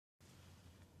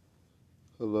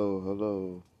Hello,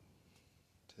 hello.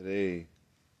 Today,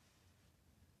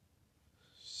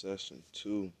 session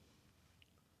two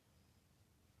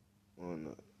on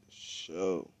the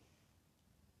show.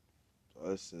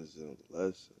 Lessons and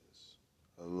lessons.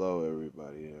 Hello,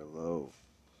 everybody. Hello.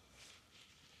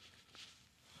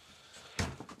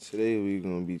 Today, we're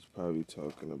going to be probably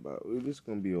talking about, we're just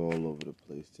going to be all over the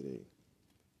place today.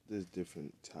 There's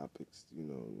different topics, we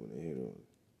want to hit on.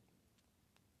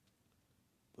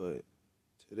 But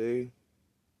today,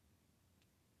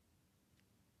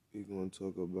 we're going to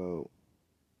talk about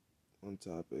one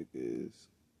topic is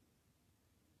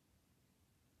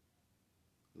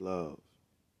love.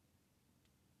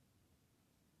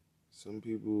 Some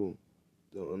people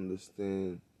don't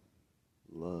understand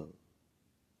love.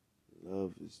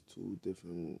 Love is two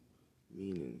different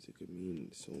meanings. It could mean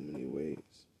so many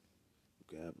ways. You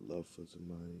could have love for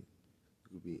somebody. You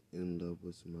could be in love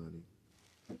with somebody.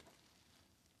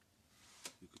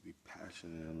 You could be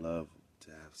passionate in love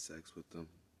to have sex with them.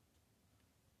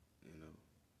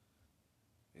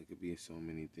 It could be so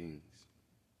many things.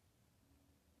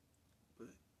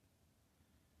 But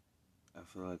I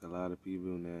feel like a lot of people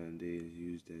nowadays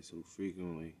use that so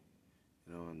frequently,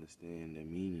 they don't understand the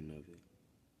meaning of it.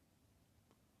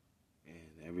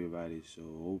 And everybody's so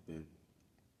open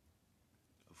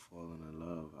of falling in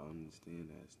love. I understand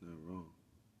that. It's not wrong.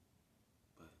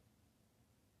 But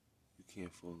you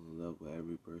can't fall in love with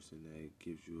every person that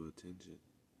gives you attention.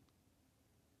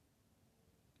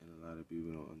 And a lot of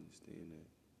people don't understand that.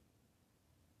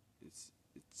 It's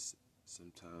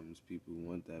sometimes people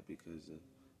want that because of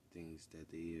things that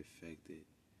they affected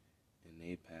in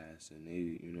their past and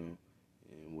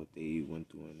and what they went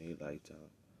through in their lifetime.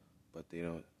 But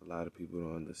a lot of people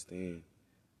don't understand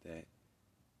that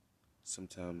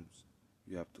sometimes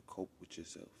you have to cope with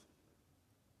yourself.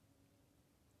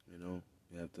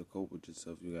 You have to cope with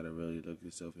yourself. You gotta really look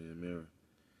yourself in the mirror.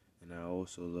 And I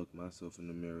also look myself in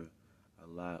the mirror a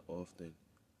lot often.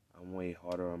 I'm way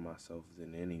harder on myself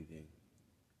than anything.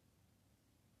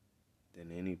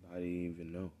 Than anybody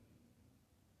even know.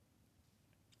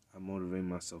 I motivate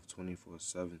myself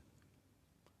 24/7.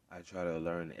 I try to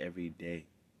learn every day.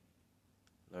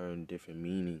 Learn different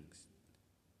meanings.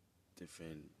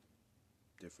 Different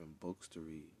books to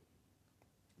read.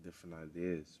 Different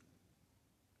ideas.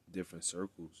 Different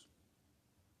circles.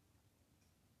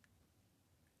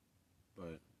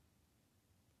 But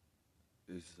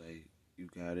it's like you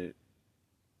got it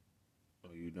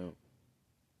or you don't.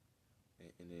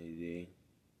 At the end of the day,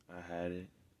 I had it.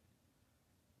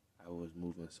 I was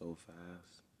moving so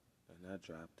fast and I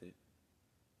dropped it.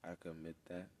 I can admit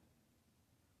that.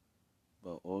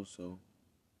 But also,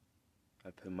 I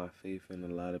put my faith in a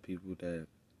lot of people that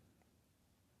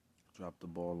dropped the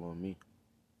ball on me.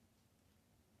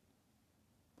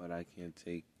 But I can't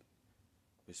take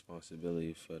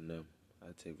responsibility for them.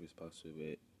 I take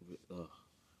responsibility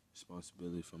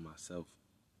for myself.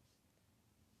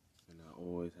 And I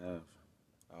always have.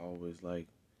 I always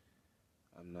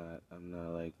I'm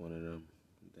not like one of them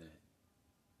that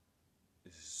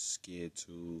is scared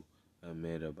to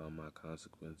admit about my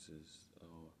consequences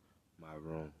or my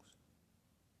wrongs.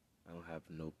 I don't have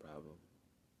no problem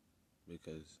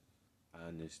because I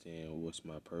understand what's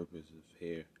my purpose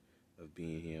of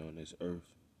being here on this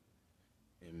earth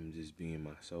and just being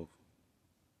myself.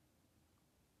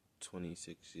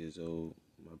 26 years old,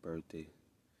 my birthday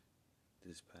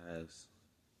this past,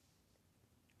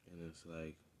 and it's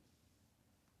like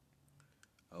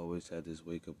I always had this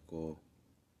wake up call,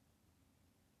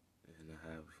 and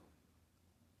I have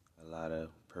a lot of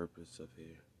purpose of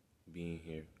being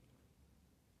here.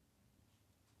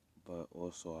 But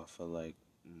also, I feel like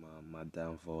my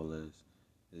downfall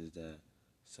is that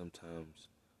sometimes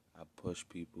I push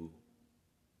people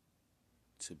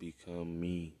to become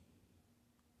me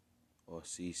or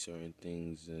see certain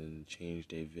things and change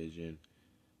their vision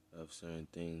of certain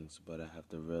things, but I have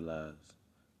to realize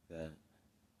that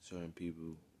certain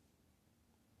people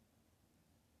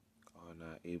are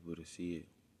not able to see it.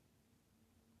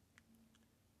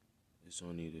 It's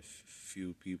only the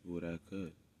few people that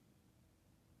could,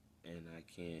 and I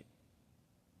can't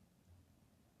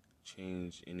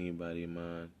change anybody's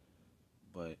mind,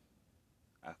 but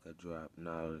I could drop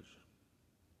knowledge.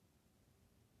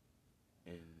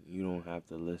 And you don't have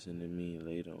to listen to me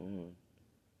later on.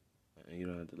 And you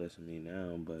don't have to listen to me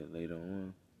now, but later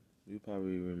on, you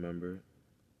probably remember it.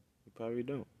 You probably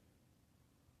don't.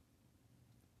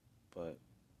 But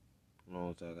as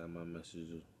long as I got my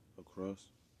message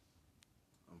across,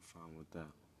 I'm fine with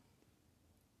that.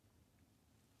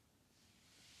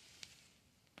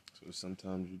 So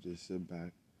sometimes you just sit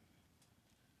back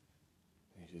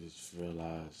and you just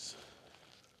realize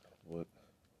what,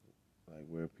 like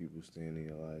where people stand in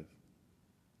your life,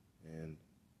 and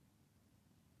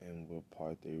what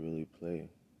part they really play,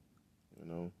 you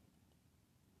know?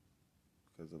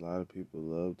 Because a lot of people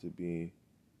love to be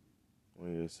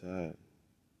on your side,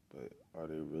 but are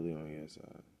they really on your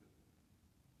side?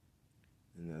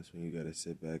 And that's when you gotta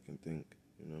sit back and think,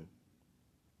 you know?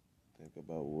 Think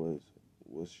about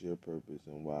what's your purpose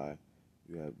and why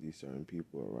you have these certain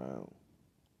people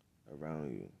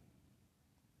around you.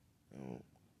 You know,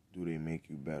 do they make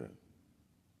you better?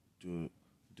 Do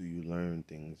you learn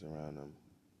things around them?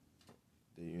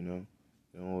 That you know,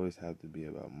 it don't always have to be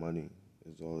about money.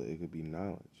 It could be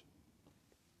knowledge,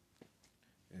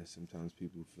 and sometimes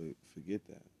people forget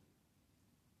that.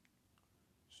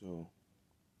 So,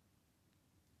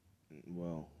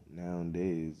 well,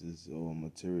 nowadays it's all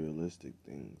materialistic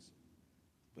things,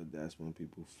 but that's when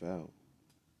people fail,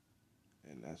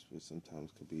 and that's what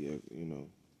sometimes could be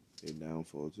a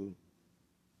downfall too.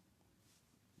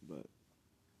 But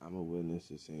I'm a witness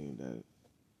to saying that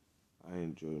I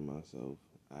enjoy myself,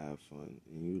 I have fun,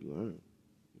 and you learn.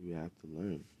 You have to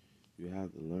learn. You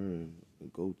have to learn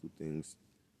and go through things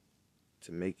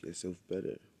to make yourself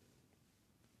better.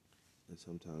 And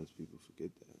sometimes people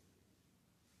forget that.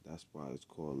 That's why it's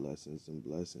called Lessons and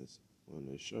Blessings on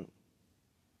this show.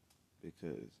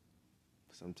 Because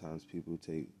sometimes people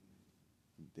take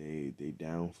they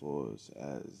downfalls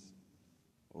as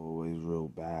always real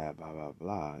bad, blah blah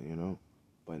blah,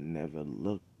 but never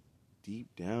look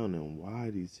deep down on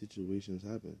why these situations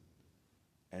happen.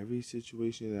 Every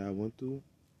situation that I went through,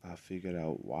 I figured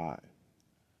out why.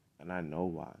 And I know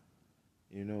why.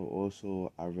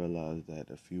 Also I realized that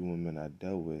a few women I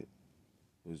dealt with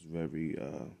was very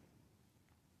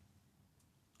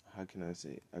how can I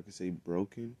say? I could say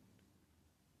broken,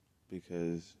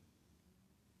 because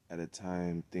at a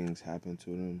time things happen to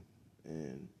them,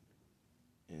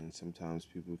 and sometimes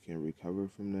people can recover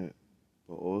from that,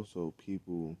 but also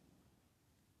people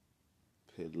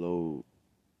put low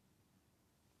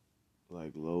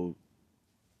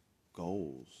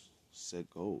goals, set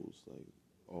goals, like,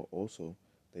 or also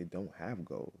they don't have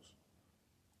goals.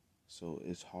 So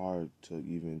it's hard to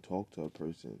even talk to a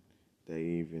person that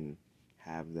even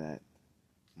have that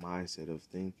mindset of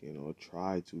thinking, or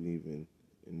try to even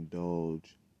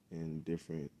indulge in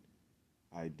different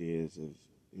ideas of,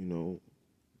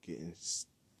 getting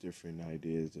different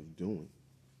ideas of doing.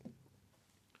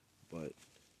 But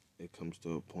it comes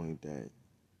to a point that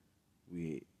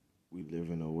we live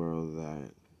in a world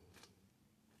that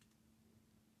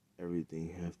everything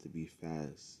has to be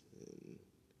fast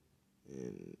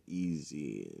and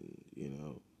easy,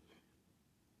 and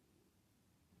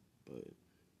but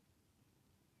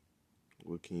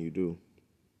what can you do?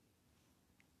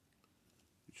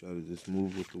 You try to just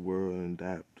move with the world and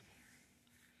adapt.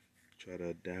 Try to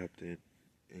adapt it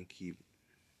and keep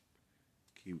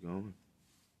going.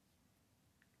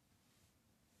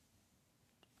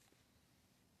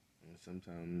 And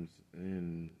sometimes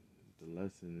in the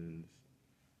lessons,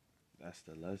 that's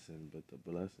the lesson, but the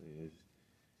blessing is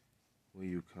when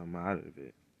you come out of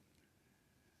it.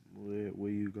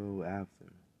 Where you go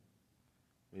after.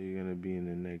 Where you're gonna be in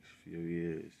the next few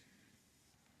years.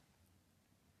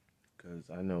 Because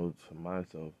I know for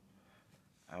myself,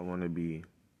 I want to be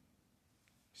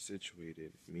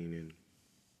situated, meaning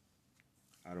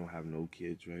I don't have no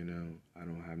kids right now. I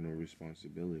don't have no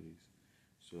responsibilities.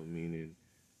 So meaning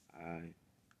I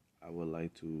I would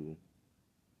like to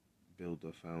build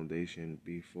a foundation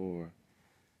before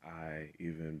I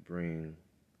even bring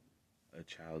a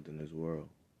child in this world.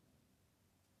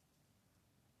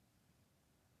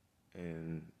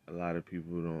 And a lot of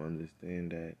people don't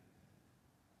understand that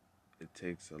it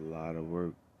takes a lot of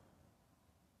work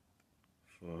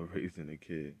for raising a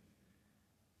kid.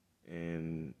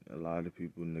 And a lot of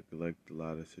people neglect a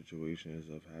lot of situations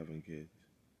of having kids.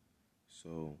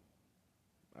 So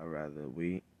I'd rather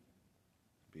wait,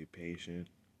 be patient,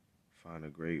 find a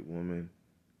great woman,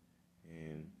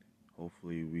 and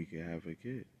hopefully we can have a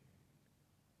kid.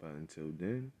 But until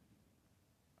then,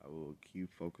 I will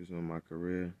keep focusing on my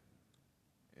career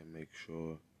and make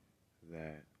sure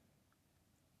that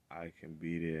I can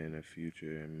be there in the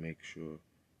future and make sure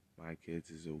my kids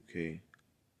is okay.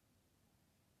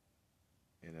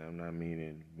 And I'm not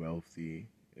meaning wealthy.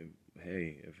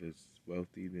 If it's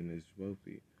wealthy, then it's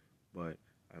wealthy. But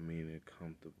I mean it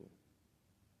comfortable.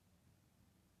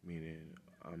 Meaning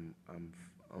I'm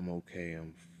okay.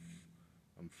 I'm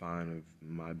fine if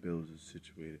my bills are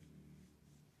situated.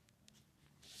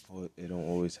 Or it don't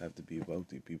always have to be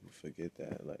wealthy. People forget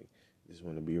that. Like, just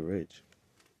want to be rich.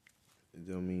 It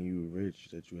don't mean you rich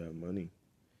that you have money.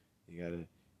 You gotta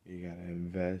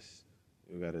invest.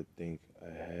 You gotta think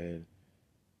ahead.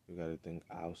 You gotta think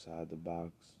outside the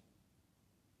box.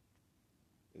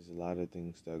 There's a lot of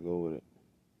things that go with it,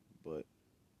 but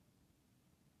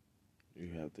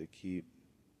you have to keep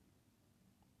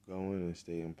going and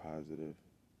staying positive.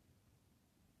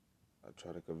 I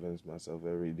try to convince myself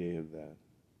every day of that.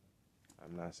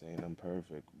 I'm not saying I'm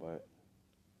perfect, but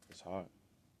it's hard.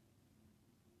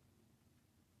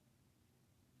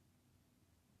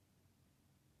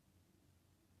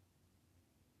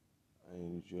 I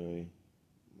enjoy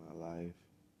my life.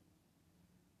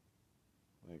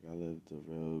 Like I lived a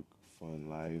real fun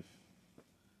life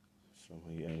from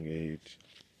a young age.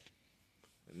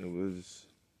 And it was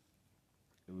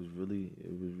really good.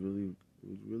 It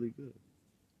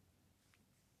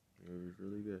was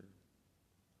really good.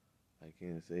 I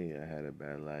can't say I had a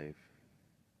bad life.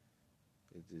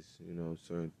 It just,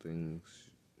 certain things.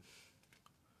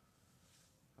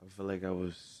 I feel like I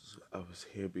was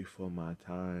here before my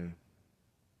time,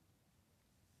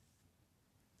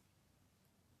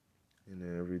 and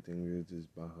then everything is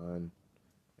just behind,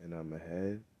 and I'm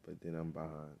ahead, but then I'm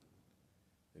behind.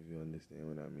 If you understand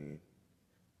what I mean.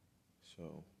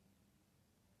 So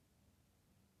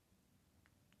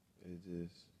it's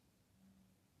just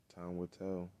time will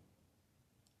tell,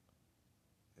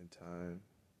 and time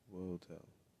will tell.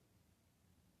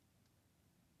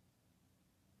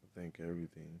 I think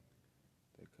everything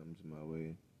that comes my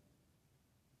way,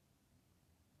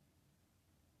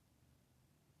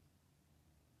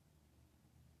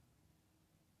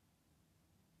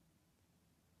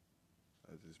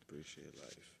 I just appreciate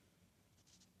life.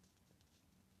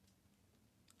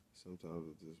 Sometimes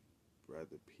I just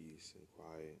rather peace and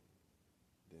quiet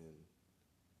than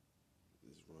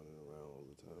just running around all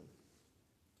the time.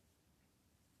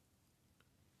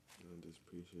 And I just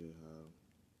appreciate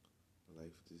how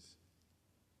life just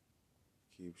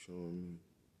keeps showing me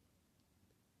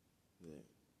that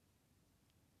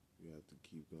you have to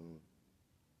keep going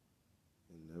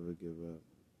and never give up.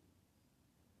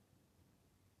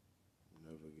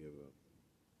 Never give up.